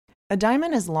A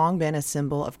diamond has long been a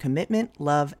symbol of commitment,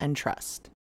 love, and trust.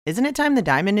 Isn't it time the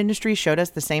diamond industry showed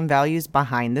us the same values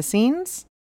behind the scenes?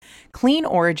 Clean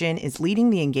Origin is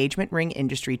leading the engagement ring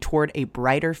industry toward a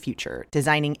brighter future,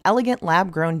 designing elegant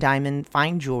lab-grown diamond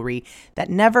fine jewelry that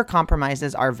never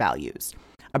compromises our values.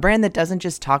 A brand that doesn't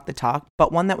just talk the talk,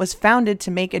 but one that was founded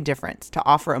to make a difference, to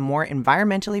offer a more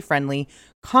environmentally friendly,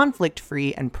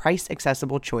 conflict-free, and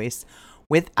price-accessible choice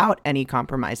without any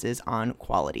compromises on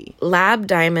quality. Lab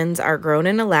diamonds are grown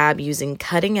in a lab using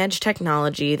cutting-edge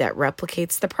technology that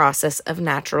replicates the process of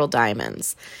natural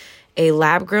diamonds. A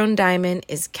lab-grown diamond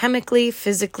is chemically,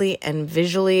 physically, and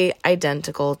visually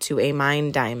identical to a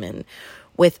mined diamond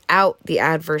without the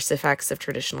adverse effects of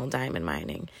traditional diamond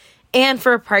mining. And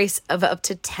for a price of up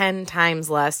to 10 times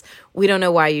less, we don't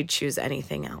know why you'd choose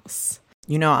anything else.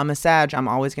 You know, I'm a Sag. I'm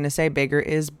always going to say bigger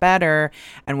is better.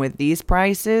 And with these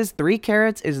prices, 3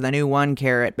 carats is the new 1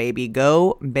 carat, baby.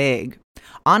 Go big.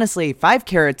 Honestly, 5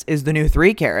 carats is the new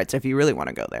 3 carats if you really want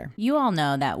to go there. You all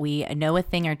know that we know a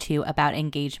thing or two about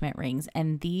engagement rings,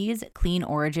 and these Clean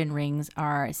Origin rings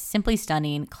are simply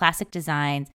stunning, classic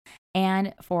designs,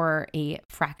 and for a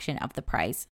fraction of the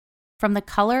price. From the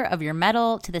color of your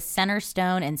metal to the center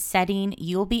stone and setting,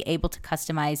 you'll be able to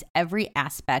customize every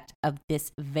aspect of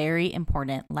this very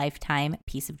important lifetime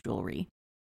piece of jewelry.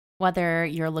 Whether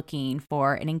you're looking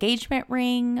for an engagement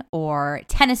ring or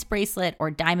tennis bracelet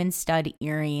or diamond stud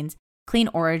earrings, Clean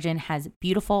Origin has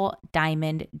beautiful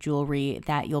diamond jewelry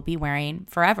that you'll be wearing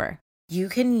forever. You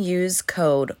can use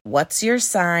code What's Your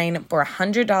Sign for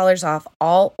 $100 off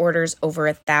all orders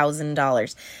over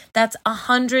 $1,000. That's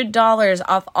 $100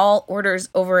 off all orders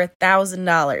over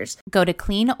 $1,000. Go to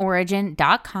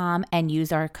cleanorigin.com and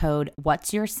use our code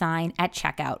What's Your Sign at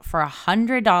checkout for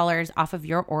 $100 off of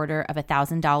your order of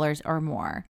 $1,000 or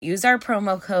more. Use our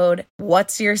promo code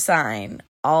What's Your Sign,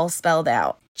 all spelled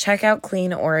out. Check out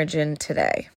Clean Origin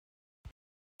today.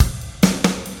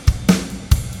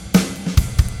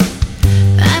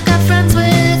 Friends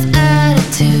with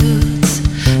attitudes,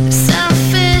 they're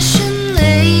selfish and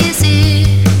lazy.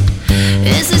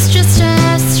 Is this just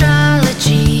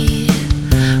astrology?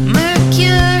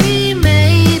 Mercury,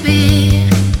 maybe.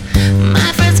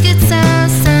 My friends get so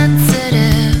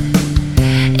sensitive,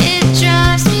 it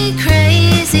drives me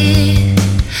crazy.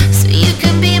 So you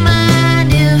can be my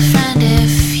new friend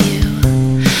if you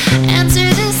answer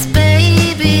this,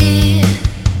 baby.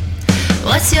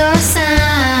 What's your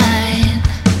sign?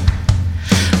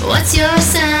 What's your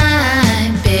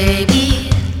sign, baby?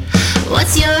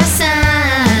 What's your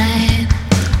sign?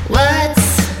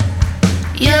 What's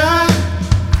your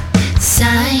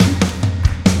sign?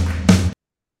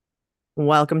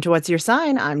 Welcome to What's Your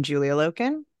Sign? I'm Julia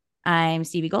Loken. I'm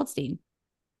Stevie Goldstein.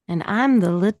 And I'm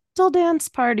the little dance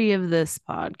party of this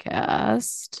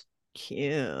podcast.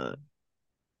 Cute.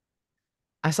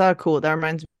 I saw that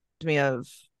reminds me of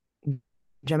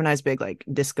Gemini's big like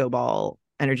disco ball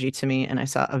energy to me, and I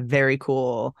saw a very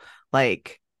cool,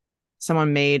 like,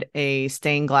 someone made a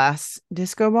stained glass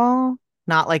disco ball,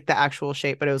 not like the actual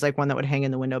shape, but it was like one that would hang in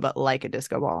the window, but like a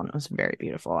disco ball, and it was very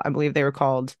beautiful. I believe they were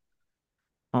called,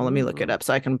 let me look it up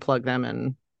so I can plug them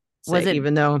and say, Was it,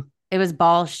 even though it was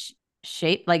ball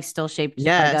shaped, like still shaped,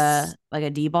 yes, like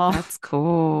a D ball? That's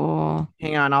cool.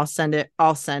 Hang on, I'll send it.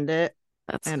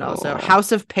 That's and cool. Also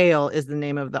House of Pale is the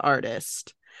name of the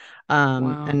artist.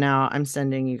 Wow. And now I'm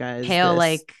sending you guys Pale, this.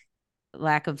 like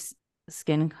lack of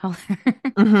skin color.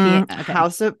 Mm-hmm. Yeah, okay.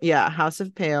 House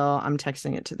of Pale. I'm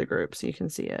texting it to the group so you can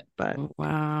see it. But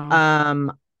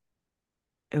wow.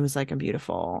 It was like a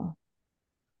beautiful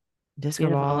disco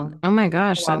ball. Oh my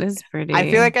gosh, that is pretty. I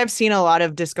feel like I've seen a lot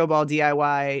of disco ball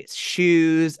DIY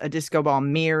shoes, a disco ball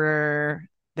mirror.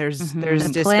 There's the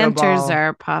disco planters ball.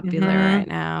 are popular right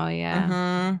now. Yeah.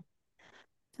 Mm-hmm.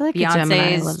 I feel like a Gemini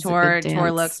Beyonce's loves a tour good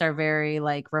dance. looks are very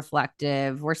like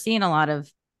reflective. We're seeing a lot of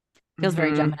feels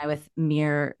very Gemini with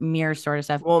mirror sort of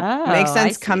stuff. Well, makes sense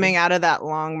I see. coming out of that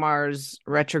long Mars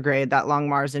retrograde, that long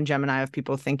Mars in Gemini, of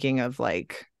people thinking of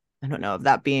like, I don't know, of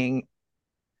that being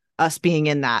us being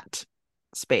in that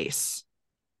space.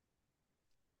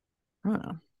 I don't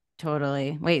know.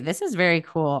 Totally. Wait, this is very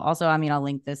cool. Also, I mean, I'll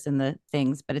link this in the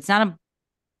things, but it's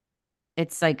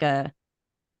like a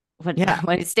what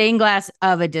stained glass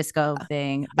of a disco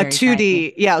thing. A 2D.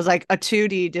 Tiny. Yeah, it was like a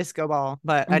 2D disco ball,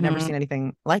 but I'd never seen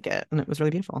anything like it. And it was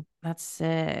really beautiful. That's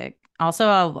sick.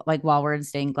 Also, like while we're in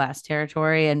stained glass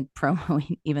territory and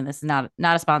promoing, even this is not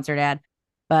a sponsored ad,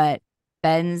 but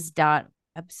Ben's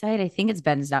website, I think it's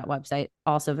Ben's website,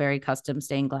 also very custom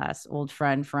stained glass, old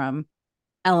friend from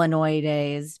Illinois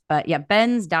days. But yeah,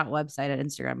 Ben's website at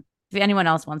Instagram. If anyone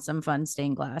else wants some fun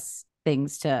stained glass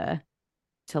things to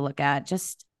look at,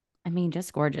 just I mean,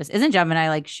 just gorgeous. Isn't Gemini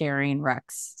like sharing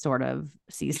Rex sort of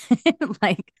season?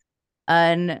 Like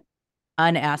un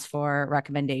unasked for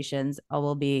recommendations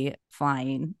will be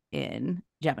flying in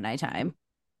Gemini time.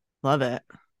 Love it.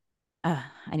 I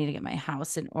need to get my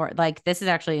house in order. Like this is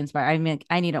actually inspired. I mean,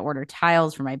 I need to order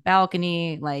tiles for my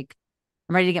balcony. Like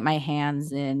I'm ready to get my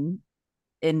hands in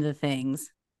the things.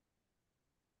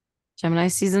 Gemini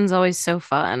season's always so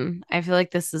fun. I feel like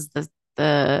this is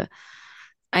the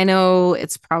I know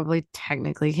it's probably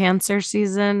technically Cancer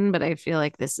season, but I feel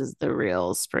like this is the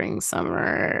real spring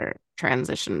summer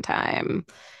transition time.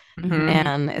 Mm-hmm. Mm-hmm.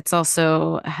 And it's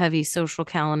also a heavy social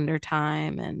calendar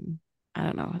time and I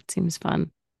don't know, it seems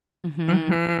fun. Mm-hmm.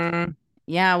 Mm-hmm.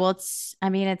 Yeah, well, I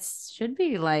mean, it should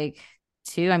be like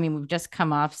too. I mean, we've just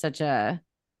come off just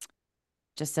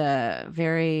a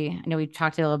very, I know we've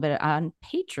talked a little bit on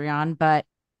Patreon, but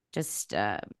just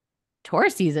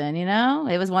Taurus season,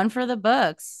 it was one for the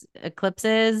books.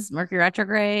 Eclipses, Mercury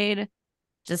retrograde,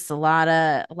 just a lot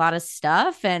of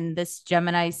stuff. And this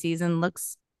Gemini season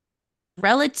looks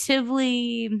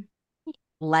relatively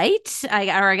light,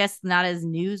 or I guess not as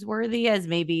newsworthy as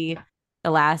maybe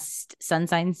the last sun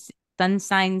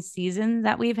sign season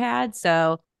that we've had.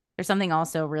 So there's something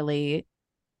also really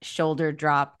shoulder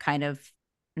drop kind of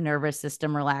nervous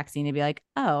system relaxing to be like,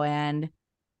 oh, and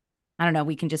I don't know,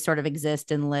 we can just sort of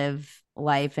exist and live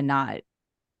life and not,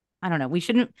 I don't know,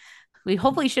 we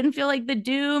hopefully shouldn't feel like the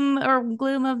doom or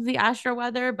gloom of the astro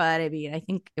weather, but I mean, I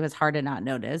think it was hard to not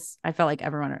notice. I felt like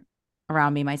everyone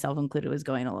around me, myself included, was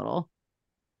going a little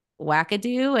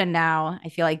wackadoo. And now I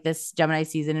feel like this Gemini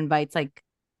season invites like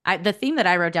the theme that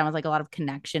I wrote down was like a lot of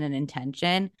connection and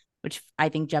intention, which I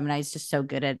think Gemini is just so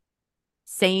good at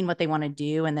saying what they want to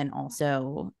do and then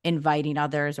also inviting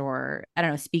others, or I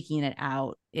don't know, speaking it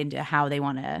out into how they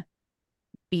want to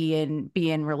be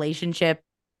in relationship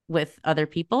with other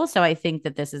people. So I think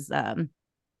that this is a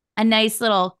nice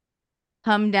little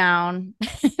come down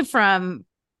from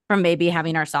maybe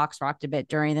having our socks rocked a bit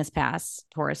during this past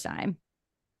Taurus time.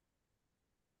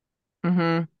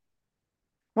 Mm-hmm.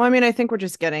 Well, I mean, I think we're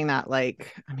just getting that,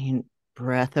 like, I mean,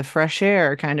 breath of fresh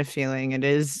air kind of feeling. It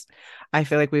is, I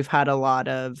feel like we've had a lot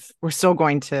of, we're still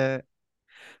going to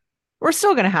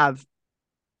have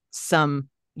some,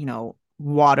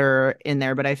 water in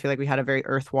there, but I feel like we had a very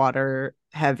earth water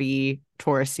heavy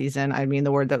Taurus season. I mean,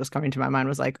 the word that was coming to my mind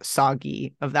was like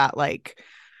soggy, of that, like,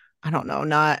 I don't know,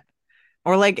 not,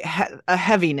 or like a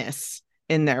heaviness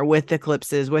in there with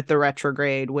eclipses, with the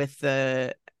retrograde, with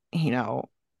the, you know,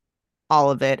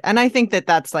 all of it. And I think that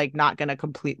that's like not going to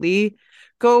completely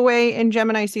go away in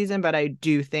Gemini season, but I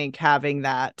do think having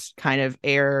that kind of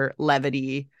air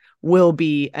levity will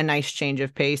be a nice change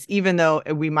of pace, even though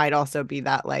we might also be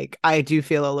that, like, I do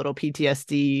feel a little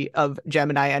PTSD of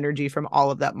Gemini energy from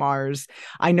all of that Mars.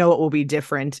 I know it will be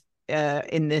different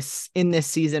in this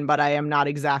season, but I am not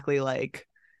exactly like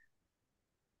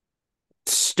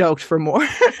stoked for more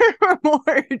for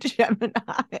more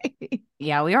Gemini.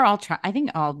 Yeah, we are all I think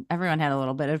everyone had a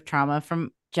little bit of trauma from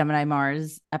Gemini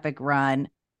Mars epic run.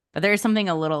 But there's something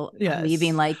a little Yes.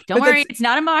 leaving, like, don't But worry, it's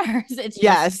not a Mars. It's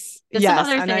just some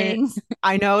other and things.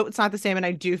 I know it's not the same, and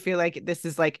I do feel like this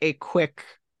is like a quick,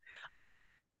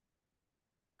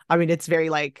 I mean, it's very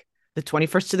like the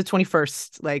 21st to the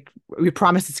 21st. Like, we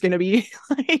promise it's going to be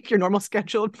like your normal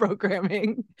scheduled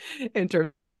programming in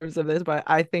terms of this. But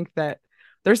I think that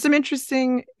there's some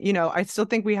interesting, I still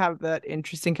think we have that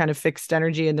interesting kind of fixed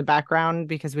energy in the background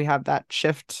because we have that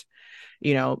shift.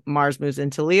 Mars moves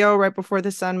into Leo right before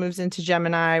the sun moves into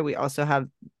Gemini. We also have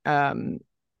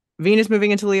Venus moving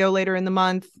into Leo later in the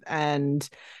month, and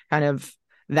kind of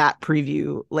that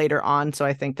preview later on. So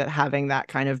I think that having that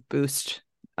kind of boost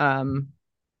from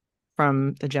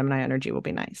the Gemini energy will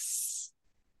be nice.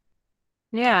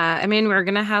 Yeah, I mean, we're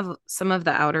gonna have some of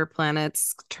the outer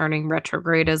planets turning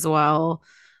retrograde as well.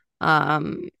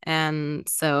 And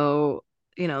so,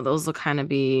 those will kind of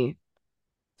be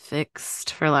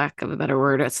fixed, for lack of a better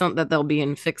word. It's not that they'll be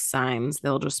in fixed signs,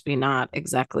 they'll just be not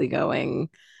exactly going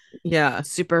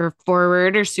super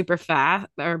forward or super fast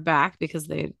or back, because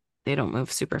they don't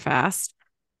move super fast.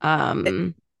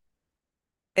 It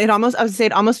almost, I would say,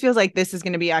 it almost feels like this is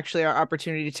going to be actually our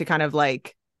opportunity to kind of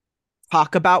like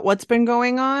talk about what's been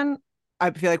going on.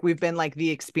 I feel like we've been like the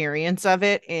experience of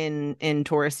it in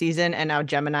Taurus season, and now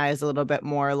Gemini is a little bit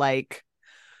more like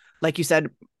you said,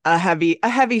 a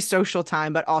heavy social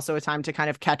time, but also a time to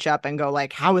kind of catch up and go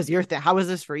like, how was your thing? How was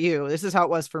this for you? This is how it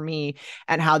was for me,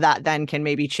 and how that then can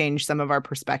maybe change some of our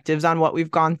perspectives on what we've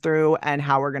gone through and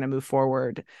how we're going to move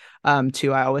forward.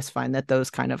 Too, I always find that those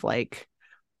kind of like,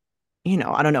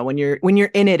 I don't know, when you're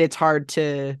in it, it's hard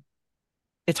to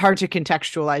it's hard to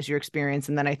contextualize your experience.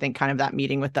 And then I think kind of that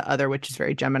meeting with the other, which is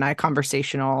very Gemini,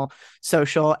 conversational,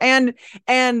 social, and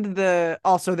the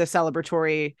also the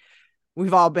celebratory.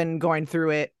 We've all been going through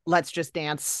it. Let's just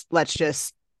dance. Let's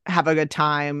just have a good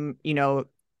time. You know,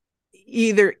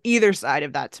 either side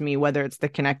of that to me, whether it's the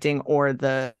connecting or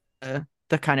the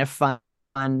kind of fun,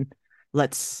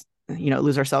 let's, you know,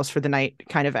 lose ourselves for the night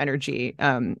kind of energy.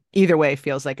 Either way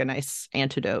feels like a nice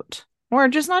antidote, or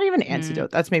just not even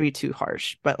antidote. That's maybe too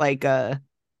harsh, but like a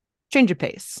change of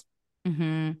pace.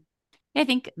 Mm-hmm. I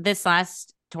think this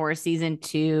last Taurus season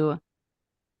too,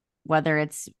 whether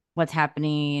it's what's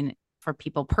happening for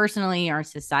people personally or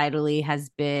societally, has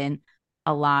been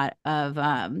a lot of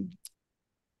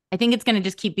I think it's going to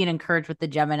just keep being encouraged with the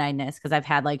Gemini-ness, because I've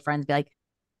had like friends be like,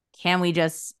 can we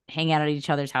just hang out at each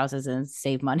other's houses and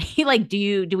save money? Like,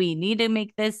 do we need to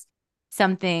make this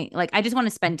something? Like, I just want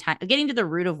to spend time getting to the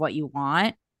root of what you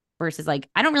want versus like,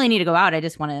 I don't really need to go out. I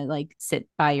just want to like sit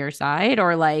by your side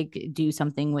or like do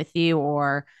something with you,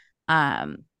 or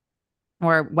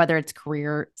whether it's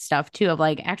career stuff too, of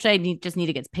like, actually, just need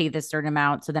to get paid this certain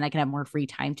amount so then I can have more free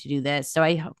time to do this. So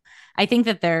I think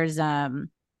that there's,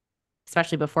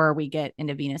 especially before we get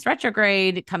into Venus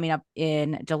retrograde coming up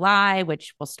in July,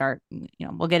 which we'll start, you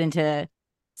know, we'll get into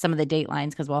some of the datelines,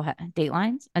 because we'll have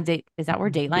datelines. Is that where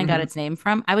Dateline got its name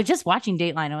from? I was just watching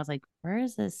Dateline. I was like, where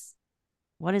is this?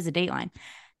 What is a Dateline?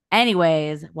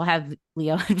 Anyways, we'll have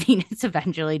Leo and Venus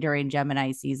eventually during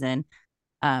Gemini season.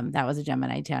 That was a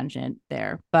Gemini tangent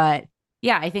there. But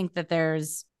yeah, I think that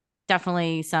there's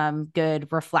definitely some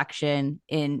good reflection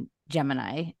in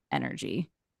Gemini energy.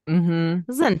 Isn't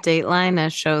Dateline a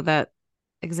show that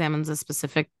examines a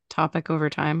specific topic over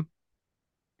time?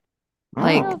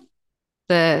 Like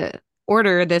the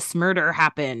order this murder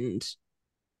happened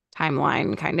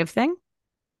timeline kind of thing?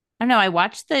 I don't know. I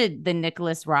watched the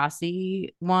Nicholas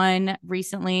Rossi one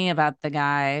recently about the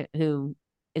guy who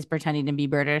is pretending to be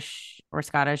British or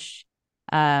Scottish,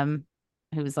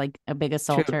 who's like a big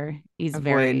assaulter. He's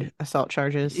very assault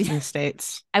charges in the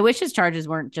States. I wish his charges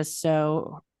weren't just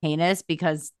so heinous,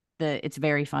 because it's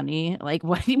very funny, like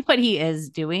what he is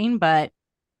doing. But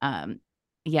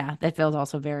yeah, that feels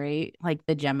also very like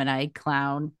the Gemini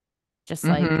clown, just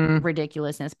like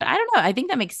ridiculousness. But I don't know. I think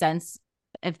that makes sense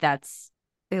if that's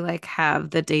they like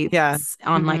have the dates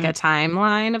on like a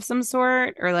timeline of some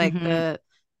sort, or like the,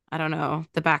 I don't know,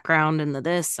 the background and the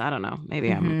this. I don't know.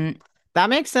 Maybe I'm.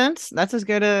 That makes sense. That's as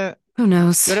good a who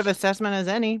knows good of assessment as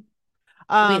any.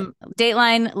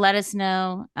 Dateline, let us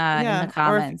know in the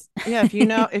comments. If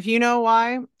you know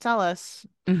why, tell us.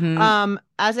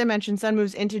 As I mentioned, Sun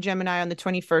moves into Gemini on the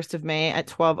 21st of May at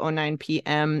 12:09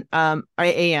 p.m.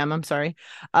 A.m. I'm sorry.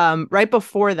 Right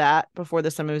before that, before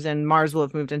the Sun moves in, Mars will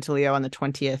have moved into Leo on the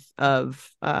 20th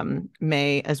of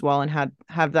May as well, and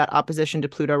have that opposition to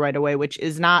Pluto right away, which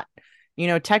is not, you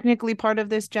know, technically part of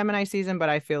this Gemini season, but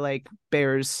I feel like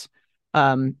bears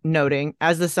noting.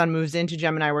 As the Sun moves into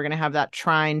Gemini, we're going to have that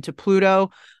trine to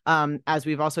Pluto, as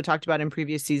we've also talked about in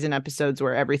previous season episodes,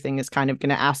 where everything is kind of going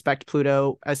to aspect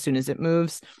Pluto as soon as it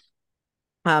moves,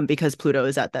 because Pluto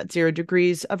is at that 0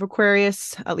 degrees of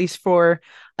Aquarius, at least for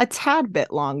a tad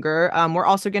bit longer. We're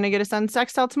also going to get a Sun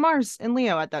sextile to Mars in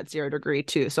Leo at that 0 degree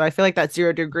too. So I feel like that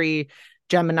 0 degree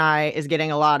Gemini is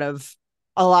getting a lot.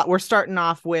 We're starting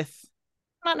off with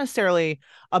not necessarily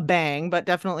a bang, but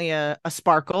definitely a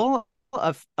sparkle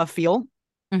of a feel.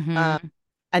 And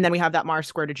then we have that Mars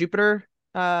square to Jupiter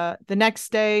the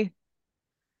next day.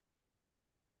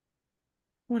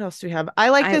 What else do we have? I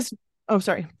like this. Oh,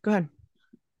 sorry. Go ahead.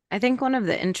 I think one of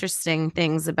the interesting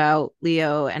things about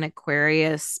Leo and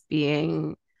Aquarius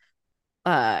being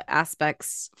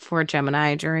aspects for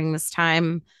Gemini during this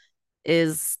time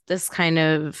is this kind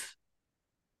of,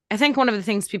 I think one of the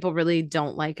things people really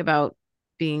don't like about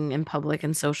being in public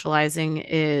and socializing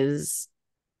is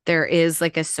there is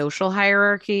like a social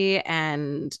hierarchy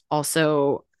and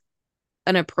also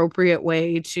an appropriate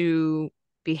way to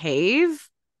behave.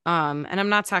 And I'm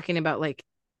not talking about like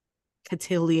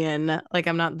cotillion, like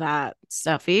I'm not that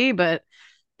stuffy, but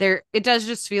it does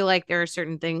just feel like there are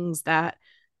certain things that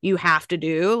you have to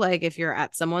do. Like if you're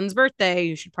at someone's birthday,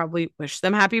 you should probably wish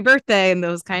them happy birthday and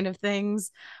those kind of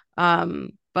things.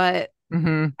 But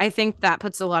I think that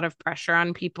puts a lot of pressure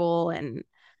on people, and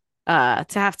to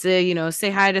have to, you know, say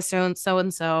hi to so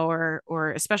and so,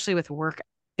 or especially with work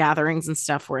gatherings and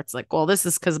stuff where it's like, well, this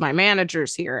is because my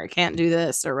manager's here, I can't do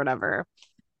this or whatever.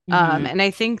 And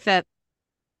I think that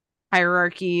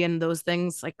hierarchy and those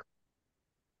things like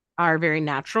are very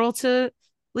natural to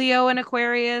Leo and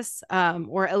Aquarius,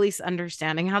 or at least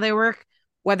understanding how they work,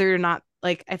 whether or not,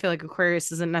 like, I feel like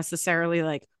Aquarius isn't necessarily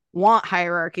like want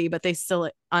hierarchy, but they still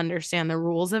understand the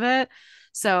rules of it.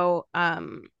 So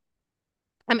I'm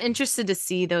interested to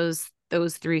see those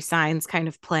three signs kind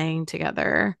of playing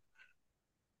together.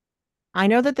 I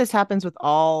know that this happens with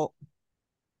all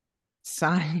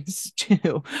signs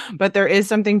too, but there is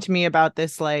something to me about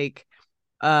this, like,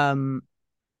 um,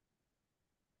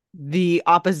 the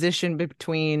opposition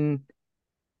between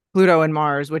Pluto and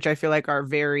Mars, which I feel like are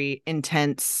very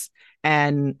intense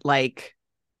and like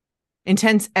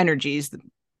intense energies,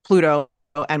 Pluto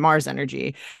and Mars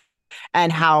energy,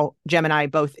 and how Gemini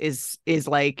both is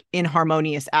like in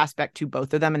harmonious aspect to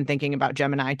both of them, and thinking about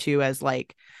Gemini too as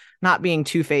like not being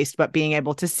two-faced, but being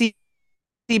able to see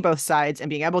both sides and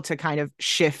being able to kind of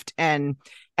shift and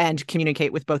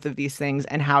communicate with both of these things,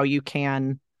 and how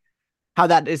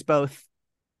that is both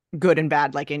good and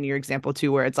bad, like in your example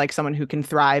too, where it's like someone who can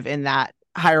thrive in that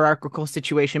hierarchical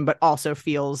situation but also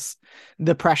feels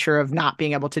the pressure of not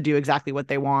being able to do exactly what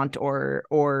they want,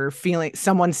 or feeling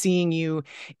someone seeing you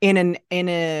in an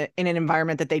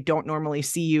environment that they don't normally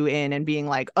see you in, and being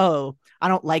like, oh, I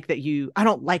don't like that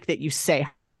you say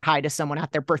hi to someone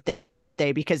at their birthday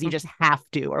because you just have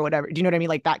to, or whatever. Do you know what I mean?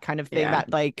 Like that kind of thing. Yeah.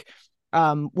 That like,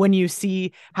 when you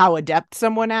see how adept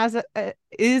someone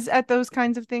is at those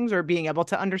kinds of things, or being able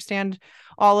to understand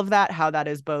all of that, how that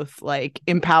is both like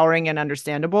empowering and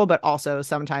understandable, but also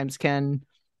sometimes can,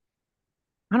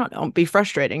 I don't know, be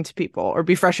frustrating to people, or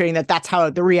be frustrating that that's how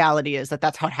the reality is, that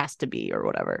that's how it has to be, or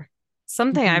whatever.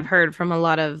 Something I've Mhm. heard from a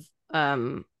lot of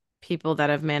people that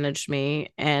have managed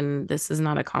me, and this is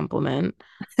not a compliment,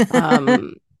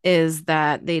 um, is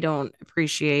that they don't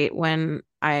appreciate when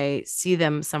I see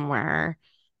them somewhere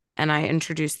and I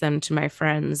introduce them to my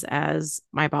friends as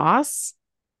my boss.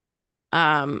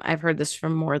 I've heard this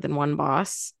from more than one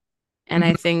boss. And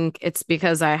I Mhm. think it's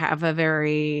because I'm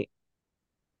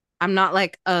not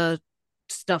like a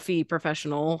stuffy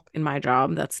professional in my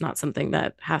job. That's not something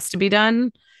that has to be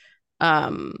done.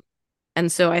 Um,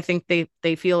 and so I think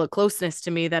they feel a closeness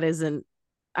to me that isn't,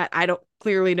 I don't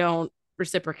clearly don't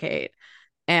reciprocate.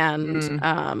 And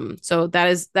Mm. so that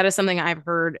is something I've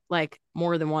heard like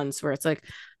more than once, where it's like,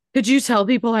 could you tell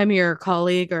people I'm your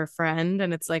colleague or friend?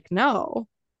 And it's like, no,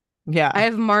 I Yeah.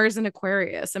 have Mars and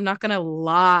Aquarius. I'm not gonna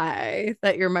lie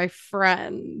that you're my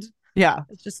friend. Yeah.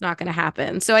 It's just not gonna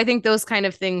happen. So I think those kind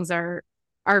of things are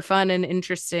fun and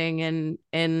interesting,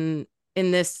 and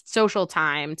in this social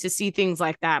time to see things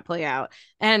like that play out.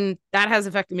 And that has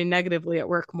affected me negatively at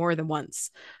work more than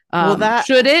once. Well, that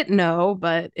Should it? No,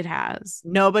 but it has.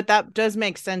 No, but that does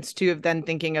make sense too, of then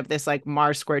thinking of this like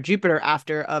Mars square Jupiter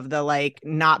after, of the like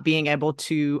not being able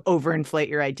to overinflate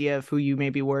your idea of who you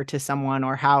maybe were to someone,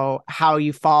 or how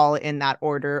you fall in that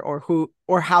order,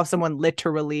 or how someone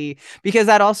literally, because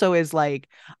that also is like,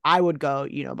 I would go,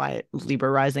 my Libra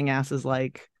rising ass is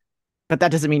like, but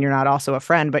that doesn't mean you're not also a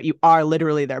friend, but you are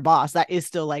literally their boss. That is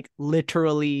still like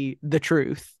literally the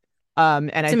truth.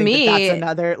 And I To think that that's me,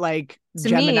 another like to me,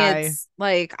 Gemini. it's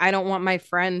like I don't want my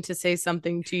friend to say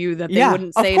something to you that they Yeah,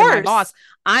 wouldn't of say to my course. boss.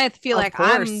 I feel Of like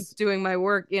I'm course. doing my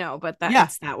work, but that Yeah.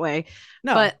 it's that way.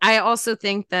 No. But I also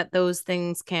think that those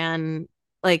things can,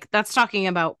 like, that's talking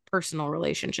about personal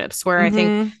relationships, where I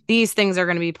think Mm-hmm. these things are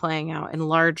going to be playing out in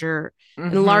larger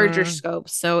Mm-hmm.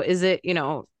 scopes. So is it,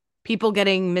 people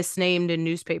getting misnamed in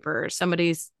newspapers,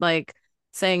 somebody's like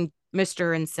saying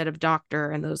Mr. instead of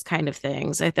Doctor, and those kind of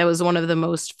things. Like, that was one of the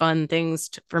most fun things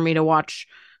for me to watch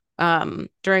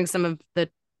during some of the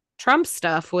Trump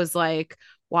stuff, was like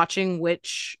watching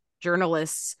which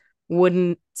journalists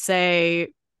wouldn't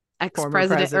say Former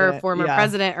ex-president or president. former Yeah.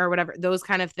 president or whatever. Those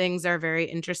kind of things are very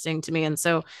interesting to me. And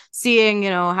so seeing,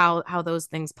 how those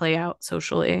things play out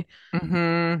socially.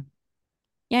 Mm-hmm.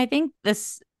 Yeah, I think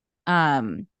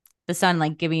um the sun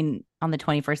like giving on the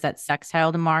 21st, that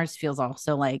sextile to Mars feels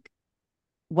also like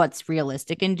what's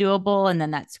realistic and doable. And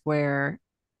then that square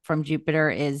from Jupiter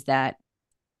is that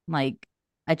like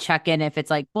a check-in, if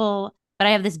it's like, well, but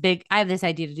I have this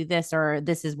idea to do this, or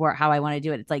this is how I want to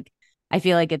do it. It's like I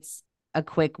feel like it's a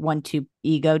quick 1-2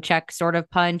 ego check sort of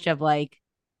punch of like,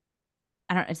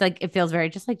 I don't, it's like it feels very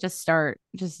just like, just start,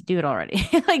 just do it already.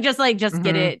 Mm-hmm.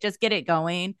 Just get it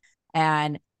going,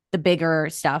 and the bigger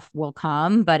stuff will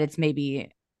come, but it's maybe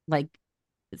like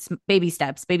it's baby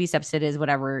steps it is,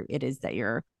 whatever it is that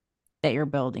you're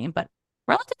building. But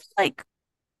relatively like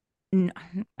I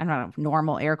don't know,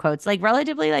 normal air quotes, like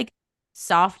relatively like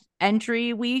soft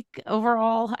entry week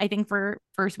overall. I think for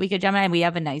first week of Gemini, we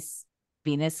have a nice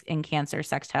Venus in Cancer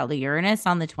sextile to Uranus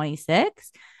on the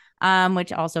 26th,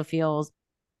 which also feels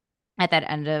at that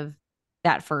end of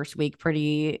that first week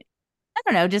pretty, I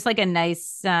don't know, just like a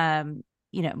nice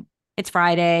you know, it's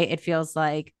Friday. It feels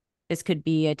like this could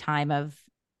be a time of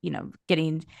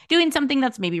doing something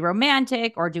that's maybe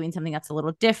romantic or doing something that's a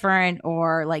little different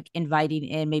or like inviting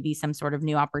in maybe some sort of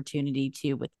new opportunity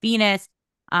too with Venus.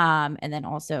 And then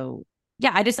also,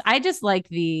 yeah, I just like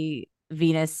the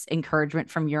Venus encouragement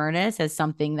from Uranus as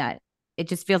something that it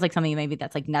just feels like something maybe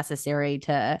that's like necessary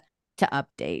to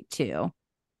update too.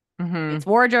 Mm-hmm. It's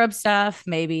wardrobe stuff.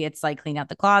 Maybe it's like clean out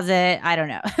the closet. I don't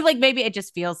know. Like maybe it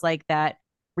just feels like that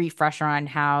refresher on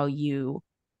how you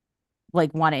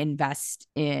like want to invest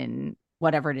in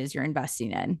whatever it is you're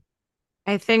investing in.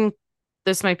 I think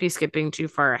this might be skipping too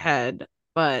far ahead,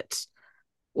 but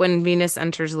when Venus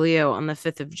enters Leo on the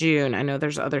 5th of June, I know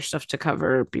there's other stuff to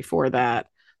cover before that.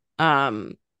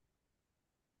 Um,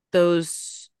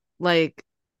 those like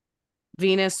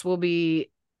Venus will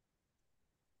be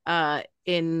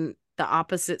in the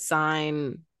opposite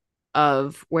sign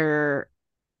of where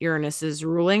Uranus is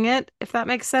ruling it, if that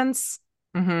makes sense.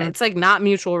 Mm-hmm. It's like not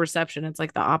mutual reception, it's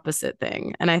like the opposite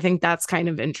thing. And I think that's kind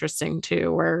of interesting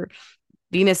too, where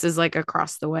Venus is like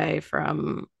across the way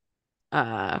from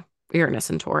uh Uranus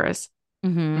and Taurus.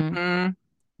 Mm-hmm. Mm-hmm.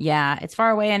 Yeah, it's far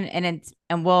away, and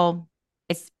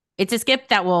it's a skip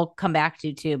that we'll come back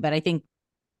to too. But I think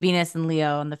Venus and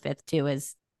Leo on the 5th too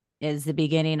is the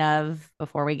beginning of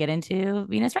before we get into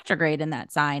Venus retrograde in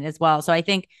that sign as well. So I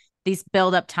think these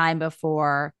build up time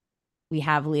before we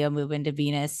have Leo move into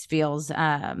Venus feels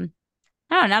I don't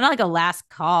know, not like a last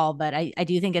call, but I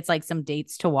do think it's like some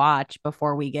dates to watch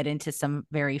before we get into some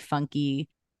very funky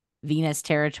Venus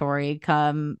territory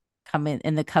come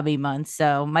in the coming months.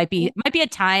 So might be a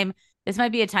time. This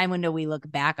might be a time window we look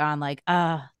back on like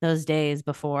those days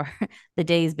before the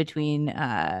days between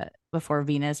before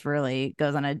Venus really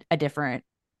goes on a different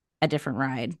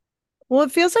ride. Well,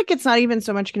 it feels like it's not even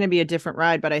so much going to be a different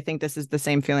ride, but I think this is the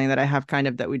same feeling that I have kind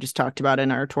of that we just talked about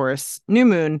in our Taurus new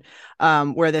moon,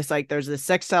 where there's this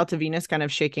sextile to Venus kind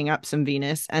of shaking up some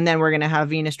Venus. And then we're going to have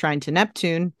Venus trying to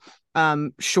Neptune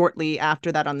shortly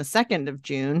after that on the 2nd of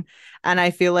June. And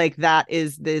I feel like that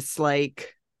is this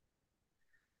like,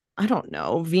 I don't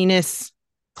know, Venus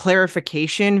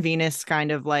clarification, Venus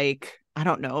kind of like, I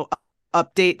don't know,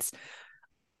 updates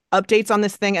on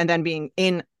this thing, and then being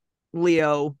in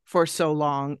Leo for so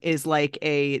long is like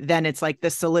then it's like the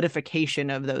solidification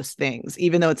of those things,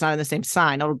 even though it's not in the same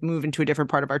sign. It'll move into a different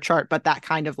part of our chart, but that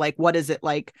kind of like, what is it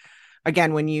like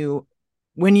again when you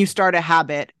start a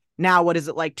habit? Now, what is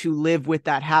it like to live with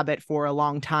that habit for a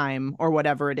long time or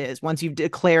whatever it is? Once you've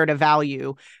declared a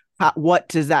value, what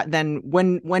does that then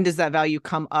when does that value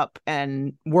come up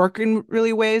and work in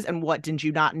really ways, and what did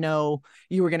you not know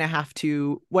you were going to have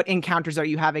to, what encounters are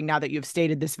you having now that you've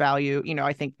stated this value?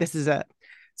 I think this is a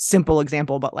simple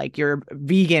example, but like you're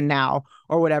vegan now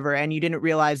or whatever, and you didn't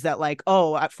realize that like,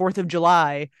 oh, at 4th of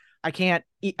July I can't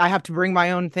eat, I have to bring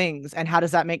my own things. And how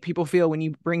does that make people feel when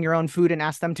you bring your own food and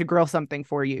ask them to grill something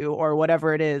for you or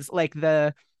whatever it is, like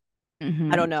I Mm-hmm.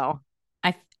 don't know.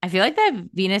 I feel like that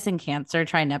Venus and Cancer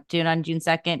trine Neptune on June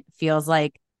 2nd feels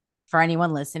like for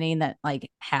anyone listening that like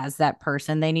has that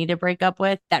person they need to break up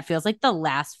with, that feels like the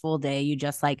last full day you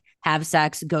just like have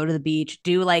sex, go to the beach,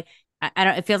 do like I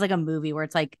don't, it feels like a movie where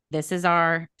it's like this is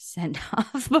our send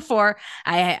off before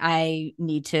I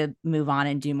need to move on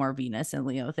and do more Venus and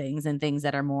Leo things and things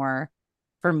that are more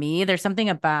for me. There's something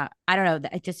about I don't know,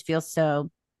 that it just feels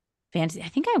so fantasy. I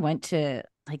think I went to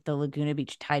like the Laguna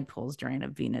Beach tide pools during a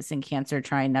Venus and Cancer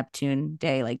trine Neptune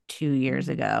day like 2 years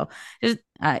ago. Just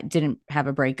didn't have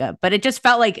a breakup, but it just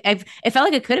felt like it felt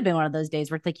like it could have been one of those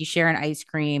days where it's like you share an ice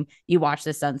cream, you watch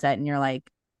the sunset, and you're like,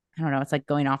 I don't know, it's like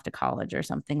going off to college or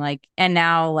something like. And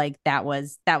now like that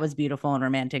was beautiful and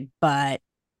romantic, but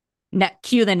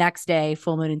cue the next day,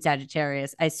 full moon in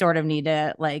Sagittarius. I sort of need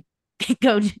to like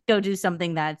go do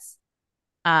something that's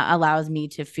allows me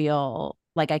to feel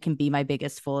like I can be my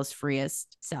biggest, fullest,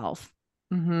 freest self.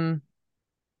 Mm-hmm.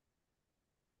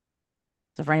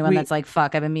 So for anyone we that's like,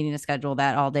 fuck, I've been meaning to schedule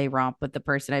that all day romp with the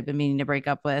person I've been meaning to break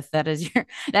up with. That is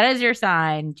your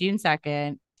sign. June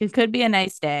 2nd. It could be a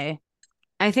nice day.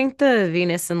 I think the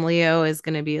Venus and Leo is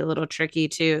going to be a little tricky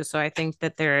too. So I think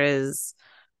that there is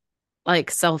like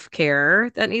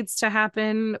self-care that needs to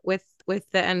happen with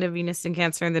the end of Venus and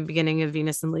Cancer and the beginning of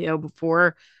Venus and Leo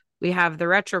before we have the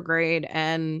retrograde,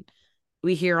 and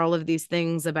we hear all of these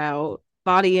things about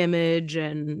body image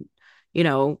and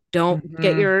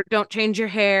Mhm. don't change your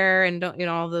hair and don't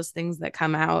all those things that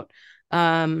come out.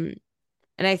 And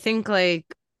I think like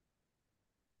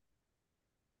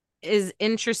is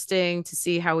interesting to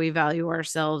see how we value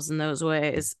ourselves in those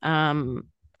ways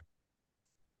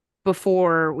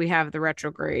before we have the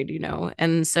retrograde.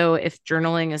 And so if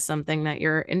journaling is something that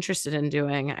you're interested in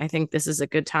doing, I think this is a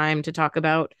good time to talk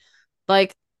about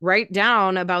like write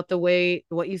down about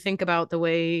what you think about the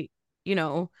way, you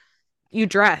know, you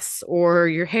dress or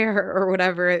your hair or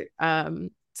whatever.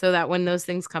 So that when those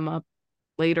things come up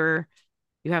later,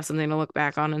 you have something to look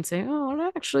back on and say, oh,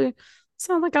 that actually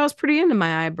sounded like I was pretty into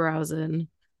my eyebrows in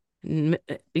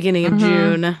beginning of Mm-hmm.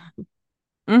 June.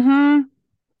 Mm-hmm.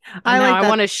 And I now like I that.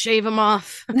 want to shave them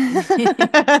off.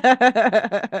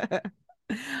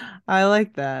 I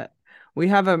like that. We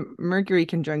have a Mercury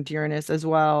conjunct Uranus as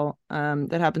well,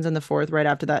 that happens in the fourth right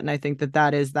after that. And I think that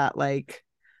that is that like,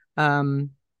 um,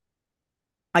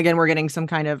 again, we're getting some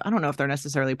kind of, I don't know if they're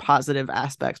necessarily positive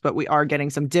aspects, but we are getting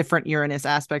some different Uranus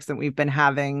aspects than we've been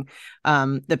having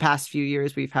the past few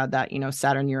years. We've had that,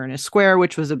 Saturn Uranus square,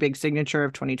 which was a big signature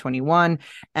of 2021,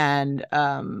 and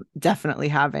definitely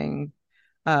having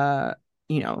the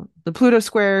Pluto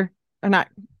square, or not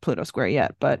Pluto square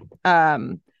yet, but I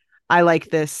like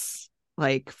this,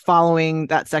 like following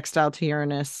that sextile to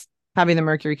Uranus, having the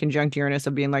Mercury conjunct Uranus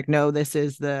of being like, no, this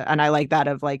is and I like that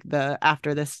of like the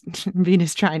after this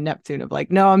Venus trine Neptune of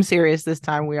like, no, I'm serious. This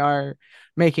time we are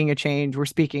making a change. We're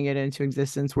speaking it into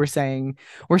existence. We're saying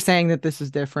that this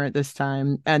is different this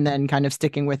time, and then kind of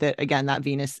sticking with it. Again, that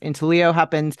Venus into Leo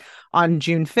happens on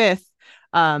June 5th.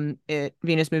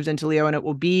 Venus moves into Leo, and it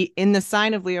will be in the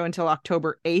sign of Leo until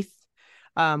October 8th.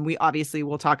 We obviously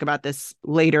will talk about this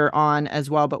later on as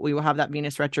well, but we will have that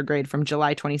Venus retrograde from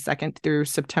July 22nd through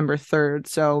September 3rd.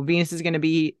 So Venus is going to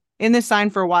be in this sign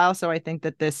for a while. So I think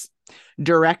that this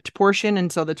direct portion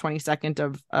until the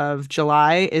 22nd of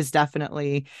July is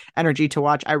definitely energy to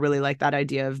watch. I really like that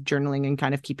idea of journaling and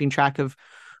kind of keeping track of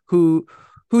who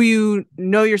you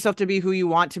know yourself to be, who you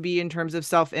want to be in terms of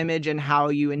self-image, and how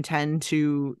you intend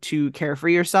to care for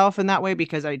yourself in that way,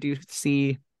 because I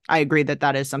agree that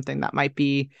that is something that might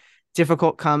be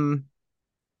difficult come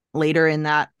later in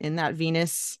that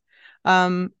Venus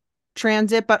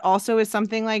transit, but also is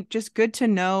something like just good to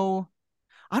know.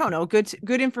 I don't know,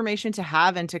 good information to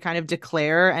have and to kind of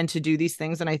declare and to do these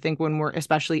things. And I think when we're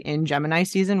especially in Gemini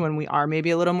season, when we are maybe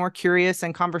a little more curious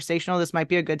and conversational, this might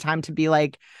be a good time to be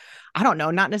like, I don't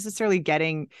know, not necessarily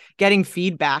getting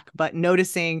feedback, but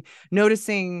noticing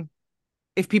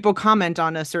if people comment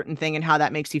on a certain thing and how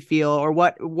that makes you feel, or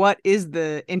what is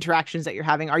the interactions that you're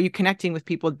having. Are you connecting with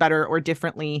people better or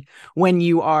differently when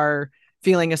you are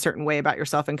feeling a certain way about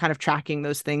yourself, and kind of tracking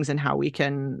those things and how we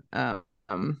can I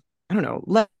don't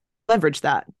know, leverage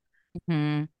that.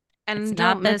 Hmm. It's And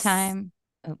not don't the time.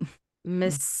 Oh.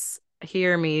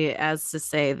 mishear me as to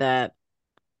say that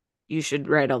you should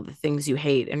write all the things you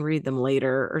hate and read them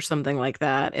later or something like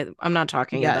that. I'm not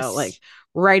talking about like Yes.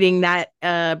 writing that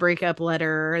breakup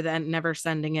letter, then never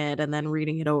sending it, and then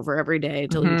reading it over every day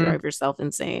until you Mm-hmm. drive yourself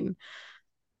insane.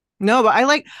 No, but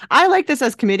I like this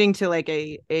as committing to like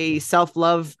a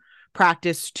self-love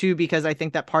practice too, because I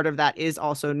think that part of that is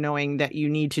also knowing that you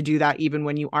need to do that even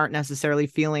when you aren't necessarily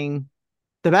feeling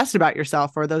the best about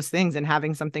yourself or those things, and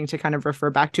having something to kind of refer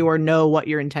back to or know what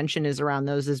your intention is around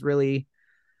those is really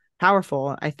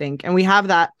powerful, I think. And we have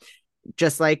that,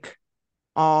 just like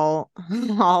all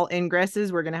all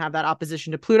ingresses, we're going to have that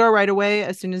opposition to Pluto right away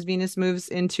as soon as Venus moves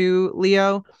into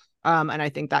Leo. And I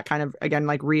think that kind of, again,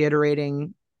 like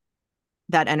reiterating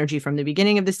that energy from the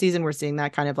beginning of the season. We're seeing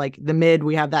that kind of like the mid,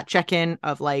 we have that check-in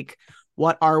of like,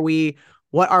 what are we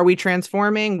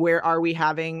transforming? Where are we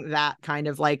having that kind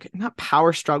of like, not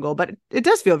power struggle, but it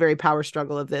does feel very power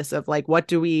struggle of this, of like, what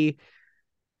is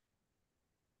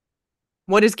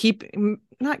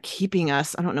not keeping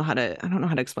us. I don't know how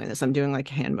to explain this. I'm doing like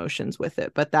hand motions with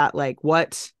it, but that like,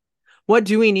 what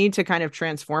do we need to kind of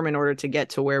transform in order to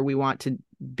get to where we want to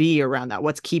be around that?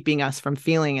 What's keeping us from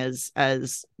feeling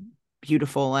as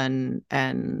beautiful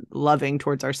and loving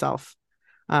towards ourselves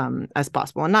as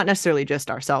possible, and not necessarily just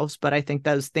ourselves, but I think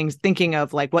those things, thinking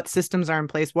of like what systems are in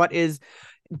place, what is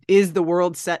the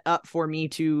world set up for me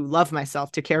to love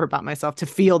myself, to care about myself, to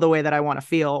feel the way that I want to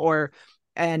feel, or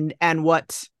and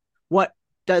what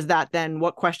does that then,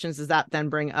 what questions does that then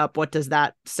bring up, what does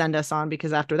that send us on,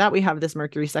 because after that we have this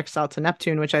Mercury sextile to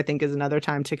Neptune, which I think is another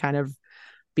time to kind of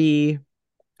be,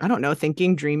 I don't know,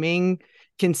 thinking, dreaming,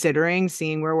 considering,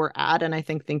 seeing where we're at. And I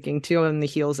think thinking too on the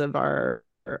heels of our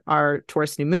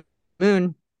Taurus new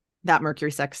moon, that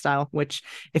Mercury sextile, which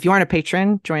if you aren't a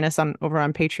patron, join us over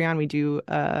on Patreon. We do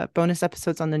bonus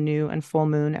episodes on the new and full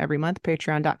moon every month,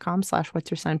 patreon.com/what's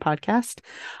your sign podcast.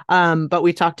 But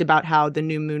we talked about how the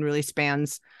new moon really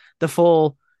spans the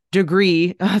full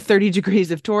degree, 30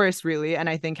 degrees of Taurus, really. And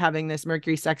I think having this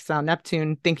Mercury sextile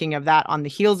Neptune, thinking of that on the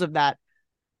heels of that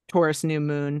Taurus new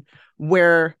moon,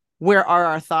 where are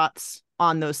our thoughts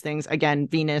on those things? Again,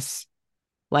 Venus,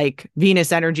 like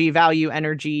Venus energy, value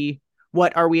energy,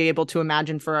 what are we able to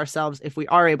imagine for ourselves if we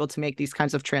are able to make these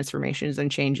kinds of transformations and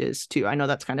changes too. I know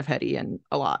that's kind of heady and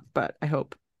a lot, but I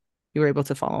hope you were able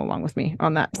to follow along with me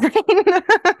on that.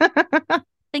 I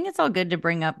think it's all good to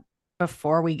bring up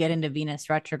before we get into Venus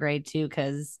retrograde too,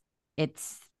 because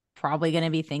it's probably going to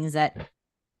be things that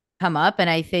come up. And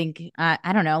I think,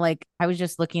 I don't know, like I was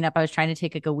just looking up, I was trying to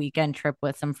take like a weekend trip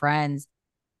with some friends,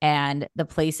 and the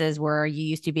places where you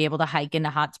used to be able to hike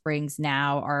into hot springs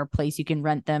now are a place you can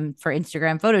rent them for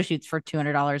Instagram photo shoots for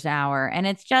 $200 an hour. And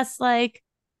it's just like,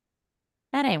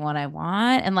 that ain't what I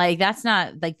want. And like, that's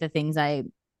not like the things I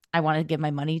want to give my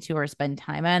money to or spend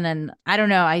time on. And I don't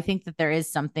know. I think that there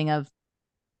is something of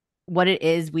what it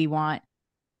is we want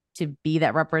to be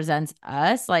that represents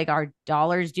us. Like our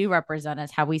dollars do represent us,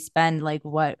 how we spend, like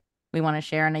what we want to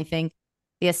share. And I think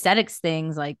the aesthetics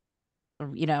things, like,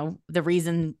 you know, the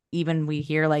reason even we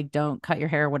hear like don't cut your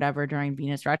hair or whatever during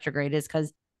Venus retrograde is because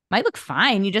it might look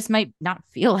fine. You just might not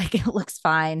feel like it looks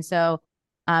fine. So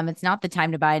it's not the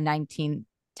time to buy a 19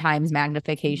 times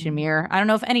magnification mirror. I don't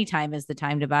know if any time is the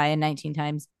time to buy a 19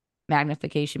 times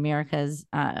magnification mirror, because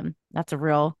that's a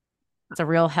real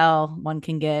hell one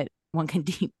can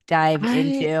deep dive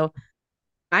into.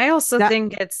 I also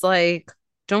think it's like,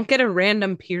 don't get a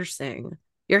random piercing.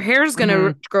 Your hair's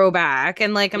gonna grow back.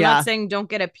 And like, I'm not saying don't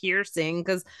get a piercing,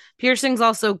 because piercings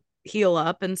also heal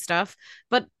up and stuff.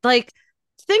 But like,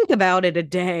 think about it a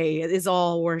day is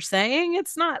all we're saying.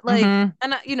 It's not like,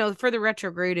 and you know, for the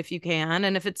retrograde, if you can,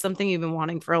 and if it's something you've been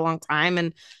wanting for a long time,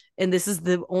 and this is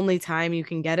the only time you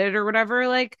can get it or whatever,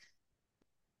 like,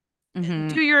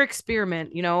 do your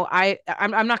experiment. You know,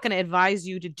 I'm not going to advise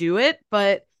you to do it,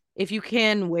 but if you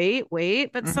can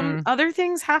wait. But some other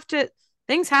things have to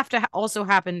also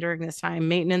happen during this time,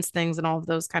 maintenance things and all of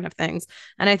those kind of things.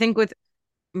 And I think with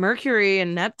Mercury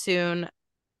and Neptune,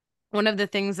 one of the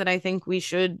things that I think we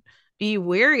should be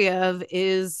wary of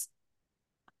is,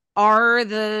 are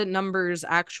the numbers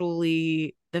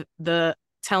actually the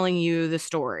telling you the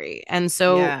story? And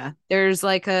so there's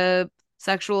like a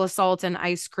sexual assault and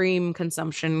ice cream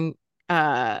consumption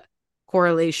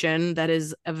correlation that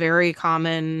is a very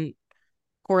common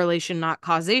correlation, not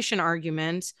causation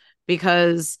argument,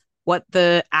 because what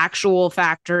the actual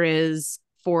factor is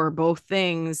for both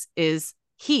things is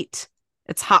heat.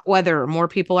 It's hot weather. More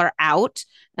people are out.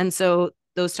 And so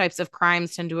those types of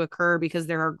crimes tend to occur because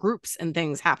there are groups and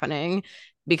things happening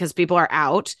because people are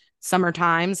out,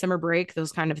 summertime, summer break,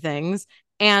 those kind of things.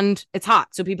 And it's hot.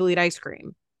 So people eat ice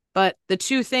cream. But the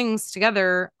two things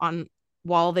together, on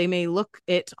while they may look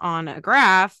it on a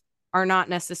graph, are not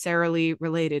necessarily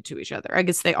related to each other. I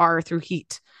guess they are through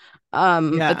heat.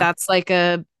 But that's like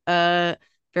a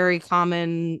very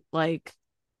common, like,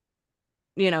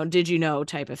 you know, did you know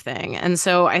type of thing. And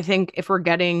so I think if we're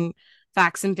getting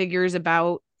facts and figures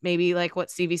about maybe like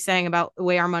what Stevie's saying about the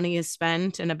way our money is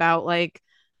spent, and about like,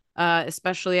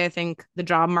 especially I think the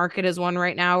job market is one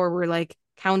right now where we're like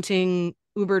counting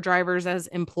Uber drivers as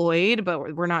employed,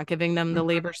 but we're not giving them the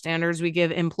labor standards we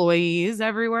give employees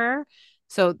everywhere.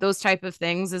 So those type of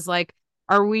things is like,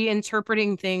 are we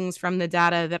interpreting things from the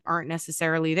data that aren't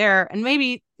necessarily there? And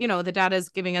maybe, you know, the data is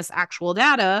giving us actual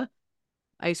data,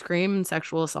 ice cream and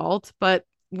sexual assault, but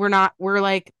we're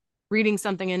like reading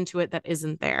something into it that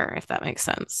isn't there, if that makes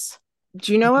sense.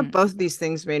 Do you know what both of these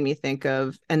things made me think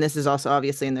of? And this is also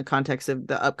obviously in the context of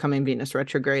the upcoming Venus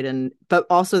retrograde, but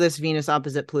also this Venus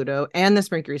opposite Pluto and this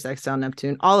Mercury sextile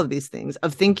Neptune, all of these things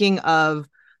of thinking of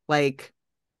like,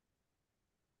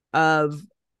 of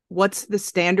what's the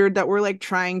standard that we're like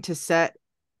trying to set?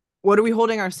 What are we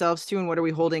holding ourselves to, and what are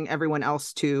we holding everyone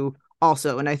else to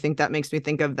also? And I think that makes me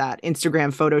think of that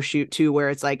Instagram photo shoot too, where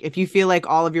it's like, if you feel like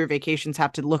all of your vacations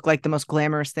have to look like the most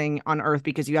glamorous thing on earth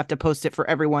because you have to post it for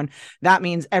everyone, that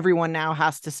means everyone now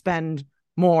has to spend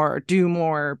more, do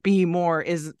more, be more.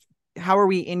 Is how are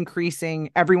we increasing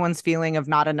everyone's feeling of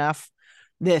not enough?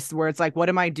 This, where it's like, what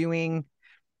am I doing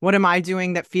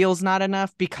that feels not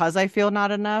enough because I feel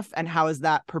not enough? And how is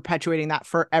that perpetuating that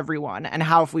for everyone? And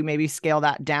how, if we maybe scale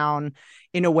that down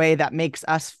in a way that makes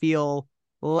us feel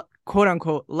quote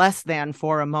unquote less than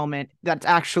for a moment, that's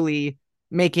actually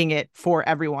making it for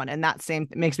everyone. And that same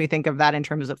makes me think of that in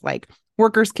terms of like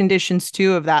workers' conditions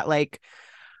too, of that like,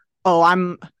 oh,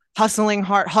 I'm hustling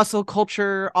hard, hustle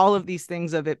culture, all of these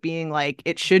things of it being like,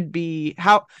 it should be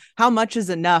how much is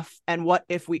enough, and what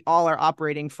if we all are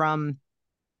operating from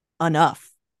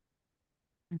enough?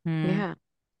 Yeah.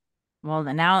 Well,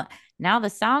 now the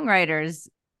Songwriters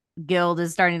Guild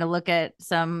is starting to look at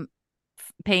some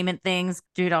payment things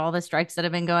due to all the strikes that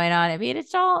have been going on. I mean,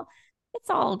 it's all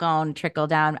going to trickle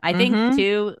down. I think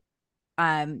too,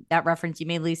 that reference you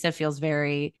made, Lisa, feels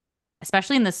very,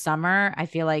 especially in the summer, I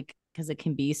feel like because it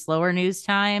can be slower news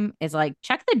time, is like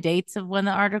check the dates of when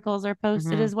the articles are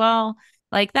posted Mhm. as well.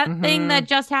 Like that thing that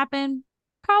just happened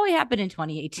probably happened in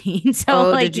 2018. So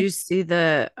Oh, like, did you see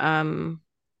there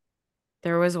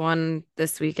was one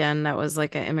this weekend that was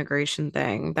like an immigration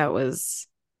thing that was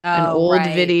an oh, old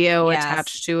right. video Yes.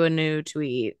 attached to a new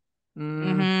tweet.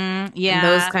 Mm-hmm. And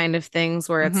those Yeah. kind of things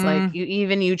where it's like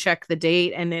you check the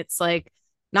date and it's like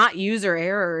not user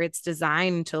error, it's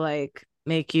designed to like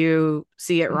make you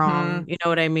see it wrong. You know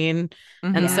what I mean?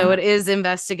 And so Yeah. it is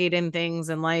investigating things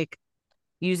and like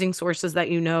using sources that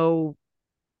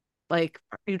like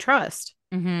you trust.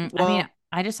 I mean, Well,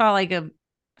 I just saw like I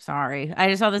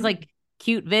just saw this like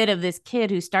cute vid of this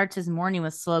kid who starts his morning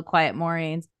with slow, quiet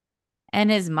mornings. And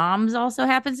his mom's also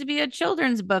happens to be a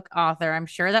children's book author. I'm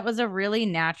sure that was a really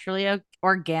naturally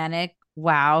organic,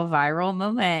 wow, viral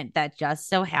moment that just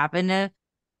so happened to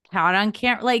caught on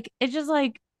camera. Like, it's just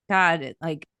like, God,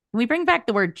 like, can we bring back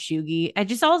the word chuggy? I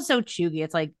just also chuggy.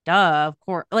 It's like, duh, of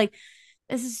course. Like,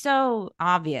 this is so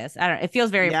obvious. I don't know. It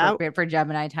feels very yeah, appropriate for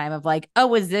Gemini time of like, oh,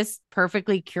 was this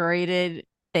perfectly curated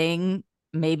thing?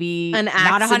 Maybe An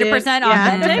not accident. 100%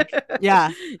 Yeah. authentic.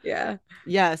 yeah. Yeah.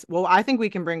 Yes. Well, I think we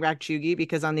can bring back Chugi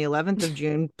because on the 11th of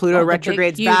June, Pluto Oh, the big,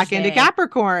 retrogrades huge back into day.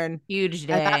 Capricorn. Huge And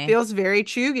that day. feels very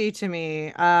Chugi to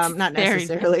me. Not Very.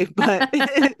 necessarily, but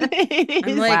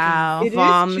I'm like Wow. it is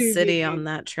Vom City Chugi. on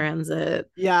that transit.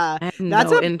 Yeah. I have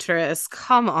That's no a interest.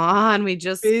 Come on. We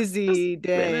just busy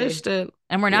day. finished it.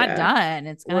 And we're not Yeah. done.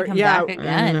 It's going to come Yeah, back I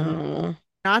again. know.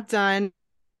 not done.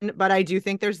 But I do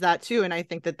think there's that too. And I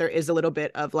think that there is a little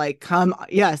bit of like,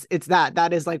 yes, it's that.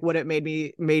 That is like what it made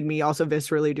me also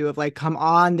viscerally do of like, come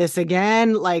on, this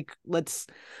again. Like, let's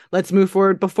move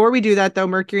forward. Before we do that though,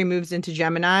 Mercury moves into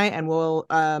Gemini and we'll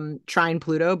trine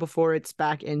Pluto before it's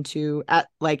back into at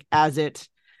like as it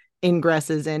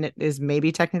ingresses in, it is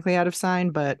maybe technically out of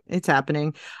sign, but it's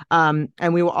happening. And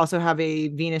we will also have a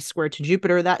Venus square to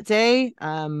Jupiter that day.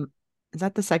 Is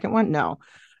that the second one? No.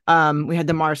 We had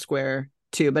the Mars square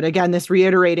too, but again, this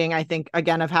reiterating, I think,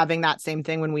 again, of having that same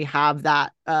thing when we have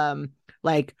that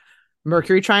like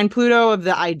Mercury trine Pluto, of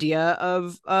the idea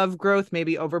of growth,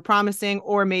 maybe over promising,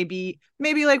 or maybe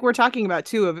like we're talking about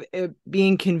too, of it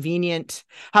being convenient.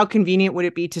 How convenient would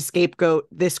it be to scapegoat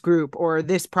this group or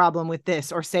this problem with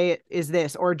this, or say it is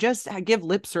this, or just give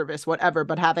lip service, whatever.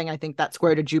 But having, I think, that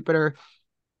square to Jupiter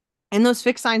and those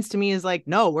fixed signs to me is like,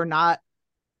 no, we're not.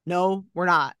 No, we're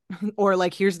not. Or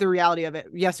like, here's the reality of it.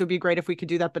 Yes, it would be great if we could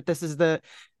do that, but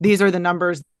these are the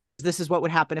numbers. This is what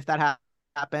would happen if that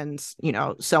happens,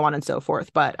 so on and so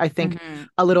forth. But I think Mm-hmm.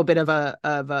 a little bit of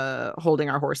a holding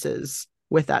our horses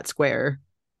with that square.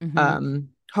 Mm-hmm.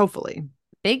 Hopefully.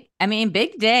 Big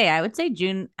day. I would say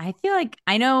June. I feel like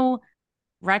I know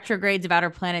retrogrades of outer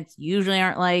planets usually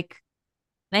aren't like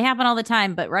they happen all the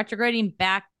time, but retrograding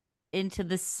back into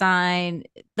the sign,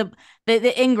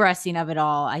 the ingressing of it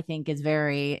all, I think is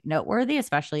very noteworthy,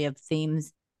 especially of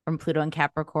themes from Pluto and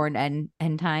Capricorn and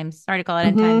end times. Sorry to call it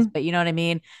end times, but you know what I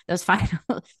mean? Those final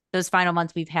those final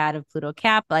months we've had of Pluto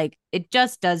Cap, like it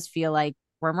just does feel like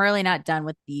we're really not done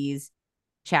with these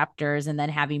chapters, and then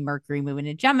having Mercury moving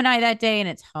to Gemini that day in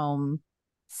its home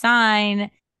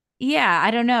sign. Yeah, I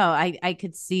don't know. I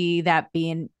could see that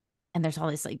being, and there's all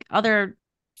this like other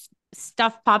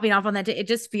stuff popping off on that day. It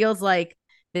just feels like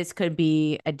this could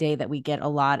be a day that we get a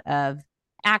lot of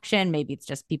action. Maybe it's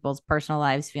just people's personal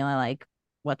lives feeling like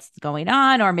what's going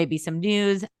on, or maybe some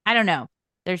news. I don't know.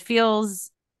 There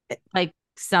feels like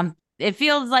it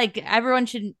feels like everyone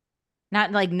should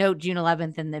not like note June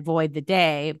 11th and avoid the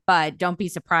day, but don't be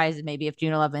surprised maybe if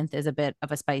June 11th is a bit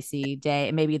of a spicy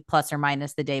day, maybe plus or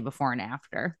minus the day before and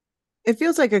after. It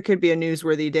feels like it could be a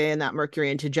newsworthy day in that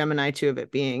Mercury into Gemini too, of it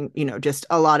being, just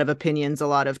a lot of opinions, a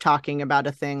lot of talking about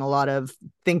a thing, a lot of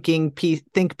think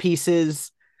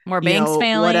pieces, More banks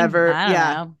failing. whatever. I don't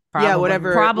Yeah. know. Yeah,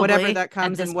 Probably, whatever that at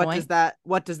comes, this and what point.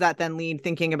 does that then lead,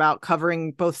 thinking about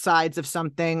covering both sides of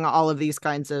something, all of these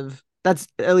kinds of, that's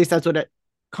at least that's what it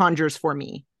conjures for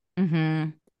me.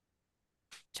 Mm-hmm.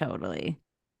 Totally.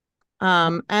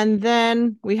 And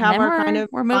then we And have then our kind of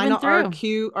we're moving final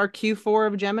through. our Q4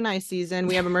 of Gemini season.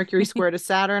 We have a Mercury square to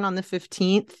Saturn on the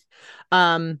 15th.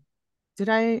 Um, did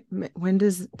I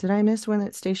miss when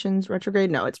it stations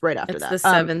retrograde? No, it's right after It's that. the It's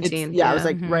 17th. I was Yeah.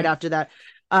 like right after that.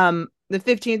 The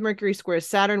 15th Mercury square is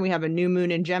Saturn. We have a new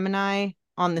moon in Gemini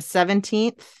on the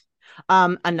 17th.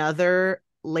 Another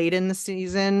late in the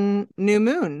season new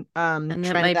moon. And that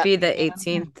Trend might that be the began on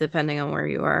 18th, depending on where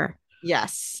you are.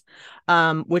 Yes.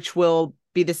 Which will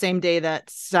be the same day that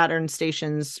Saturn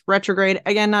stations retrograde.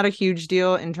 Again, not a huge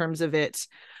deal in terms of it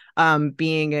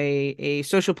being a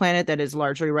social planet that is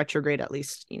largely retrograde, at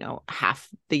least, half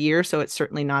the year. So it's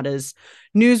certainly not as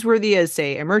newsworthy as,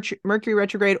 say, a Mercury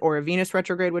retrograde or a Venus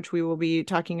retrograde, which we will be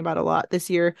talking about a lot this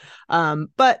year.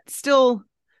 But still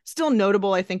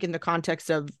notable, I think, in the context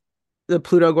of the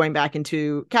Pluto going back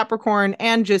into Capricorn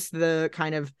and just the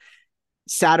kind of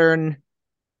Saturnness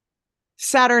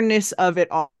of it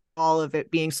all of it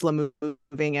being slow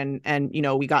moving, and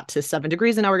we got to 7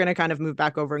 degrees, and now we're going to kind of move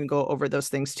back over and go over those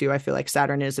things too. I feel like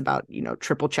Saturn is about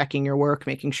triple checking your work,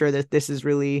 making sure that this is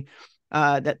really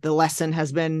that the lesson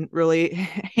has been really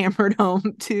hammered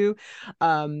home too.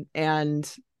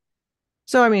 And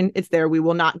so, I mean, it's there. It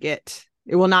will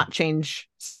not change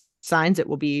signs. It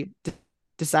will be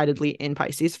decidedly in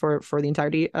Pisces for the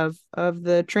entirety of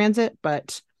the transit.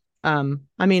 But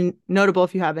I mean, notable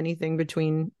if you have anything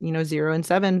between 0 and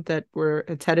 7 that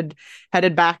it's headed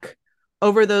back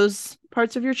over those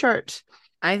parts of your chart.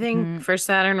 I think for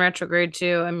Saturn retrograde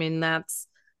too, I mean, that's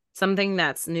something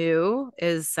that's new,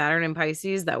 is Saturn in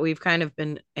Pisces, that we've kind of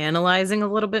been analyzing a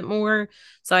little bit more.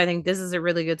 So I think this is a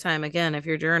really good time, again, if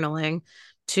you're journaling,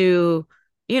 to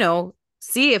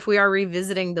see if we are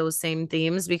revisiting those same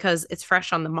themes, because it's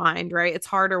fresh on the mind, right? It's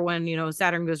harder when,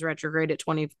 Saturn goes retrograde at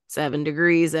 27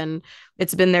 degrees and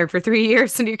it's been there for 3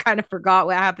 years and you kind of forgot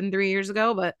what happened 3 years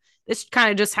ago, but this kind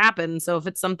of just happened. So if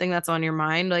it's something that's on your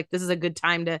mind, like, this is a good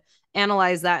time to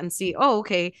analyze that and see, oh,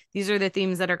 okay, these are the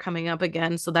themes that are coming up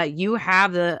again, so that you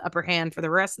have the upper hand for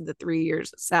the rest of the 3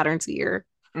 years Saturn's here.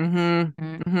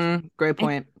 Great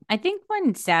point. I think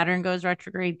when Saturn goes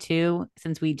retrograde too,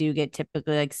 since we do get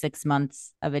typically like 6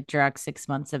 months of it direct, 6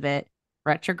 months of it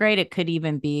retrograde, it could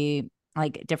even be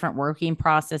like different working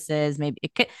processes. Maybe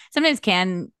it could sometimes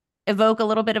can evoke a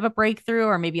little bit of a breakthrough,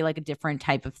 or maybe like a different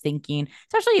type of thinking,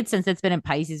 especially since it's been in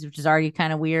Pisces, which is already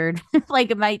kind of weird.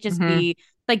 Like, it might just be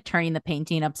like turning the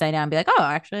painting upside down and be like, oh,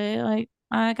 actually, like,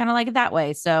 I kind of like it that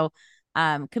way. So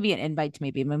could be an invite to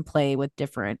maybe even play with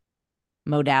different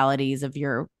modalities of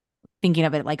your thinking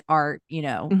of it, like art,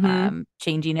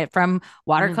 changing it from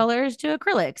watercolors to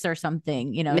acrylics or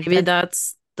something, maybe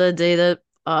that's the day that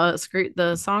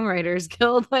the Songwriters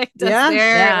Guild like does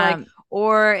their like,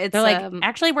 or it's they're like,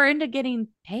 actually, we're into getting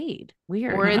paid.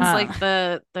 Weird. Or it's like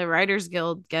the Writers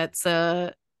Guild gets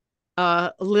a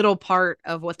little part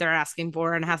of what they're asking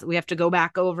for, and we have to go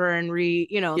back over and we're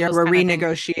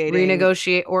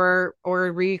renegotiate or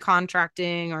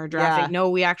recontracting or drafting. No,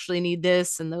 we actually need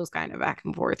this, and those kind of back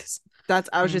and forths.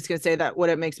 I was just gonna say that what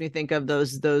it makes me think of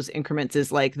those increments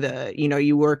is like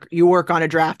you work on a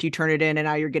draft, you turn it in, and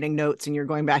now you're getting notes, and you're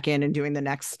going back in and doing the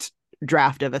next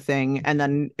draft of a thing, and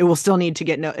then it will still need to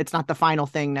get it's not the final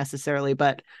thing necessarily,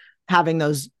 but having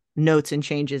those notes and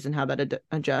changes and how that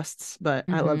adjusts. But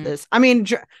I love this. I mean,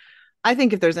 I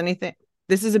think if there's anything,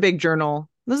 this is a big journal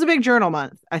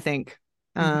month, I think.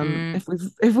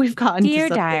 If we've gotten Dear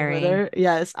to diary,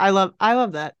 yes, I love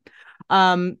that.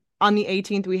 On the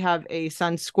 18th, we have a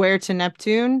sun square to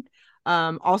Neptune.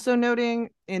 Also noting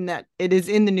in that it is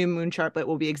in the new moon chart, but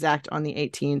will be exact on the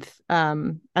 18th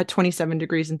at 27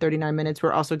 degrees and 39 minutes.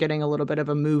 We're also getting a little bit of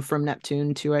a move from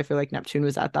Neptune too. I feel like Neptune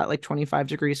was at that like 25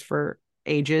 degrees for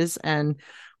ages, and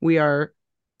we are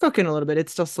cooking a little bit.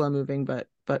 It's still slow moving, but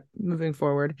moving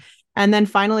forward. And then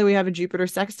finally, we have a Jupiter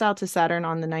sextile to Saturn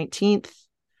on the 19th.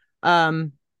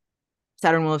 Saturn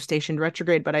will have stationed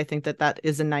retrograde, but I think that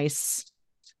is a nice,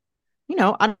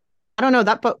 I don't know,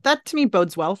 that to me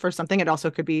bodes well for something. It also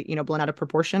could be, blown out of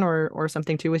proportion or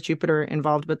something too with Jupiter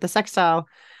involved. But the sextile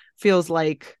feels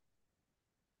like,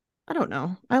 I don't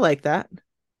know, I like that.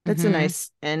 That's a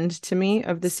nice end to me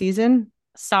of the season.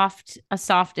 A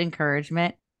soft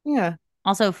encouragement. Yeah.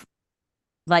 Also,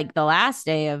 like the last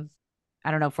day of,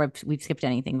 I don't know if we've skipped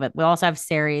anything, but we also have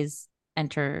Ceres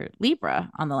enter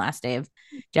Libra on the last day of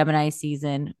Gemini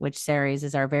season, which Ceres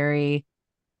is our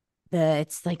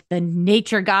it's like the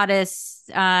nature goddess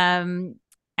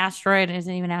asteroid. It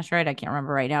isn't even an asteroid, I can't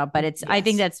remember right now, but it's, yes. I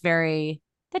think that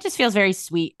just feels very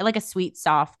sweet, like a sweet,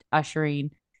 soft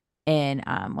ushering in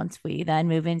once we then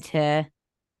move into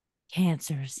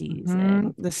Cancer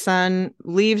season. The sun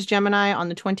leaves Gemini on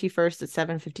the 21st at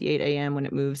 7:58 a.m. when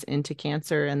it moves into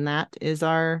Cancer, and that is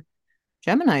our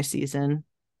Gemini season.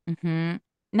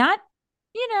 Not,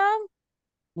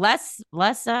 less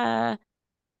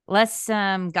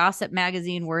gossip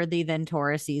magazine worthy than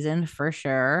Taurus season for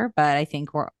sure, but I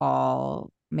think we're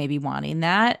all maybe wanting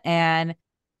that. And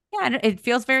yeah, it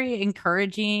feels very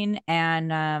encouraging.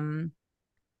 And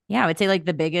I would say like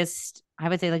the biggest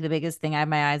thing I have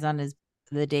my eyes on is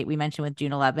the date we mentioned with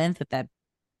June 11th, with that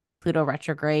Pluto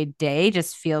retrograde day.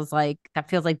 Just feels like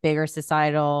bigger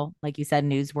societal, like you said,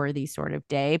 newsworthy sort of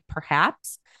day,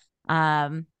 perhaps.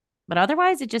 But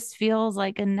otherwise, it just feels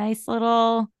like a nice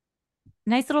little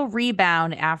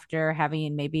rebound after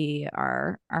having maybe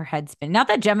our head spin. Not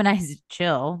that Gemini's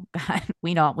chill. God,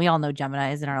 we all know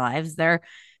Gemini's in our lives. They're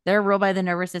ruled by the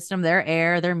nervous system. They're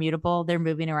air. They're mutable. They're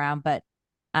moving around. But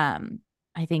I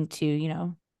think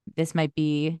too, this might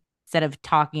be, instead of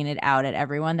talking it out at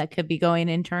everyone, that could be going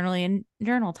internally in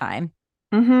journal time.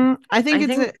 I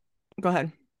think go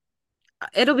ahead.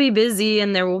 It'll be busy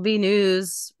and there will be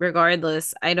news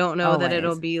regardless. I don't know that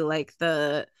it'll Always. be like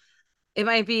it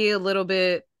might be a little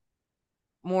bit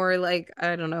more like,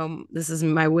 I don't know, this is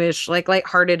my wish, like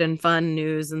lighthearted and fun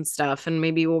news and stuff. And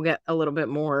maybe we'll get a little bit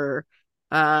more,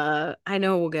 I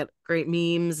know we'll get great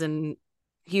memes and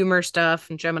humor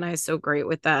stuff, and Gemini is so great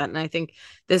with that. And I think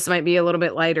this might be a little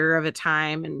bit lighter of a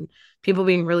time and people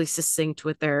being really succinct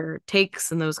with their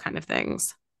takes and those kind of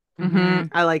things.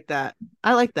 I like that.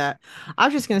 I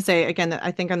was just going to say again that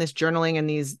I think on this journaling and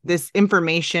this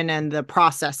information and the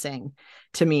processing,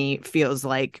 to me, feels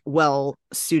like well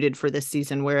suited for this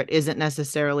season, where it isn't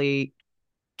necessarily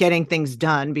getting things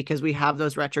done because we have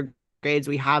those retrogrades.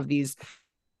 We have these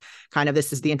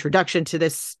this is the introduction to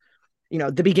this,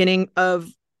 the beginning of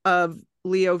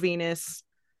Leo Venus,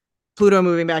 Pluto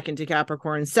moving back into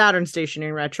Capricorn, Saturn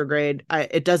stationing retrograde.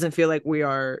 It doesn't feel like we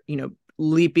are,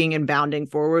 leaping and bounding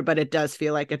forward, but it does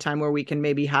feel like a time where we can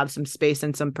maybe have some space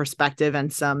and some perspective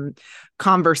and some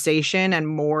conversation and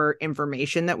more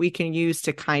information that we can use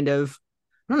to kind of,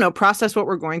 I don't know, process what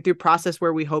we're going through, process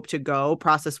where we hope to go,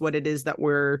 process what it is that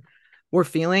we're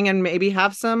feeling, and maybe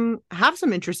have some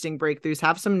interesting breakthroughs,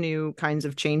 have some new kinds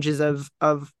of changes of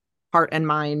heart and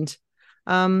mind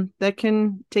that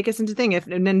can take us into things.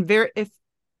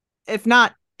 If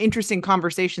not interesting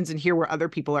conversations and hear where other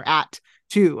people are at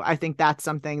too. I think that's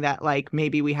something that like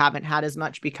maybe we haven't had as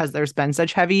much because there's been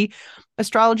such heavy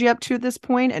astrology up to this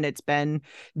point, and it's been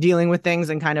dealing with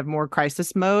things in kind of more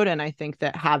crisis mode. And I think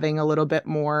that having a little bit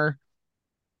more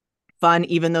fun,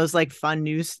 even those like fun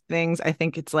news things, I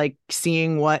think it's like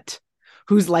seeing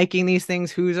who's liking these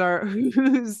things, who's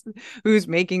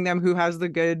making them, who has the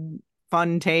good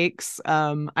fun takes,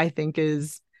 I think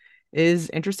is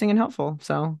interesting and helpful.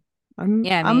 So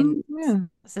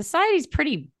society's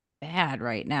pretty bad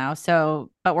right now.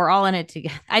 So, but we're all in it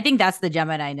together. I think that's the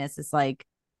Gemini-ness. It's like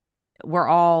we're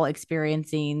all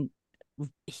experiencing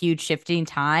huge shifting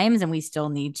times, and we still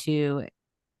need to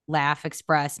laugh,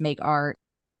 express, make art,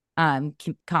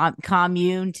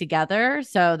 commune together.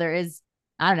 So there is,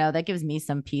 I don't know, that gives me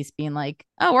some peace, being like,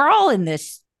 oh, we're all in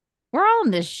this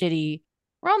shit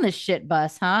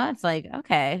bus, huh? It's like,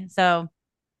 okay. So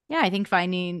yeah, I think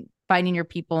finding your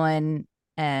people and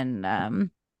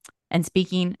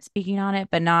speaking on it,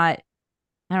 but not,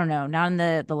 I don't know, not in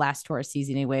the last Taurus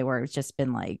season anyway, where it's just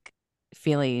been like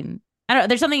feeling, I don't know,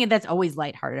 there's something that's always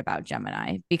lighthearted about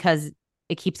Gemini because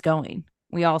it keeps going.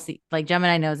 We all see, like,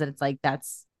 Gemini knows that it's like,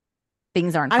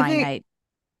 things aren't finite.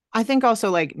 I think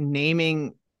also like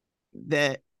naming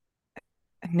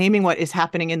what is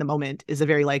happening in the moment is a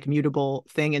very like mutable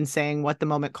thing, and saying what the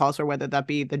moment calls for, whether that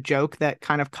be the joke that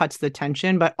kind of cuts the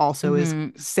tension, but also is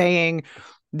saying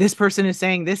this person is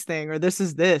saying this thing, or this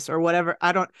is this, or whatever.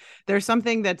 There's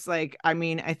something that's like, I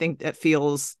mean, I think that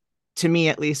feels, to me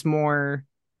at least, more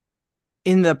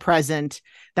in the present,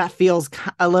 that feels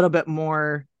a little bit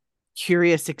more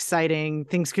curious, exciting,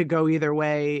 things could go either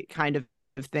way kind of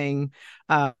thing.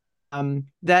 That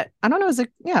I don't know, is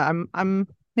like, yeah, I'm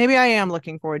maybe I am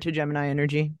looking forward to Gemini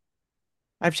energy.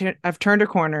 I've turned a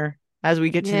corner as we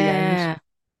get to the end.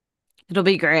 It'll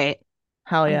be great.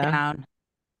 Hell I'm yeah. down.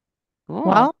 Cool.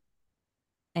 Well,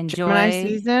 enjoy Gemini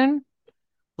season.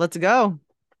 Let's go.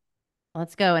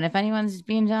 And if anyone's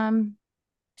being dumb,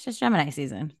 it's just Gemini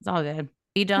season. It's all good.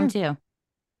 Be dumb too.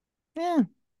 Yeah.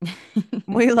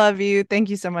 We love you. Thank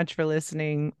you so much for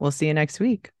listening. We'll see you next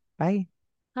week. Bye.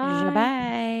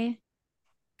 Bye.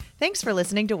 Thanks for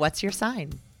listening to What's Your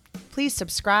Sign? Please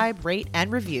subscribe, rate, and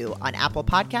review on Apple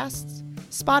Podcasts,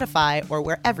 Spotify, or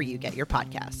wherever you get your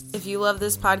podcasts. If you love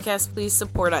this podcast, please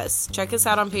support us. Check us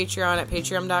out on Patreon at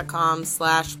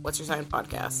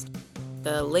patreon.com/what'syoursignpodcast.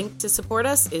 The link to support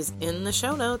us is in the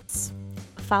show notes.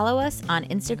 Follow us on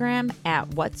Instagram at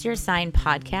What's Your Sign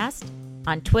Podcast,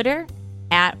 on Twitter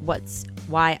at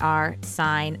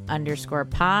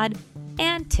WhatsYRSign_pod,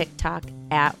 and TikTok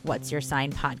at What's Your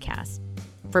Sign Podcast.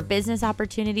 For business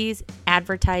opportunities,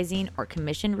 advertising, or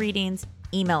commission readings,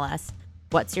 email us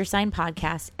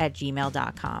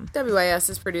what'syoursignpodcast@gmail.com. WYS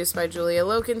is produced by Julia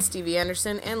Loken, Stevie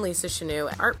Anderson, and Lisa Chanou.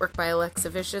 Artwork by Alexa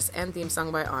Vicious, and theme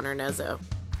song by Honor Nezzo.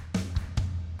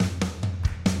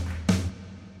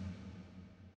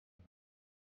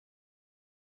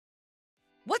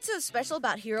 What's a what's special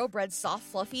about Hero Bread's soft,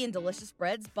 fluffy, and delicious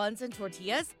breads, buns, and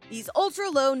tortillas? These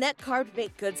ultra-low net-carb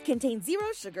baked goods contain zero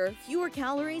sugar, fewer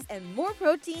calories, and more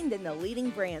protein than the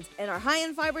leading brands, and are high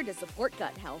in fiber to support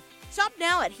gut health. Shop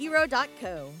now at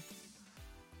hero.co.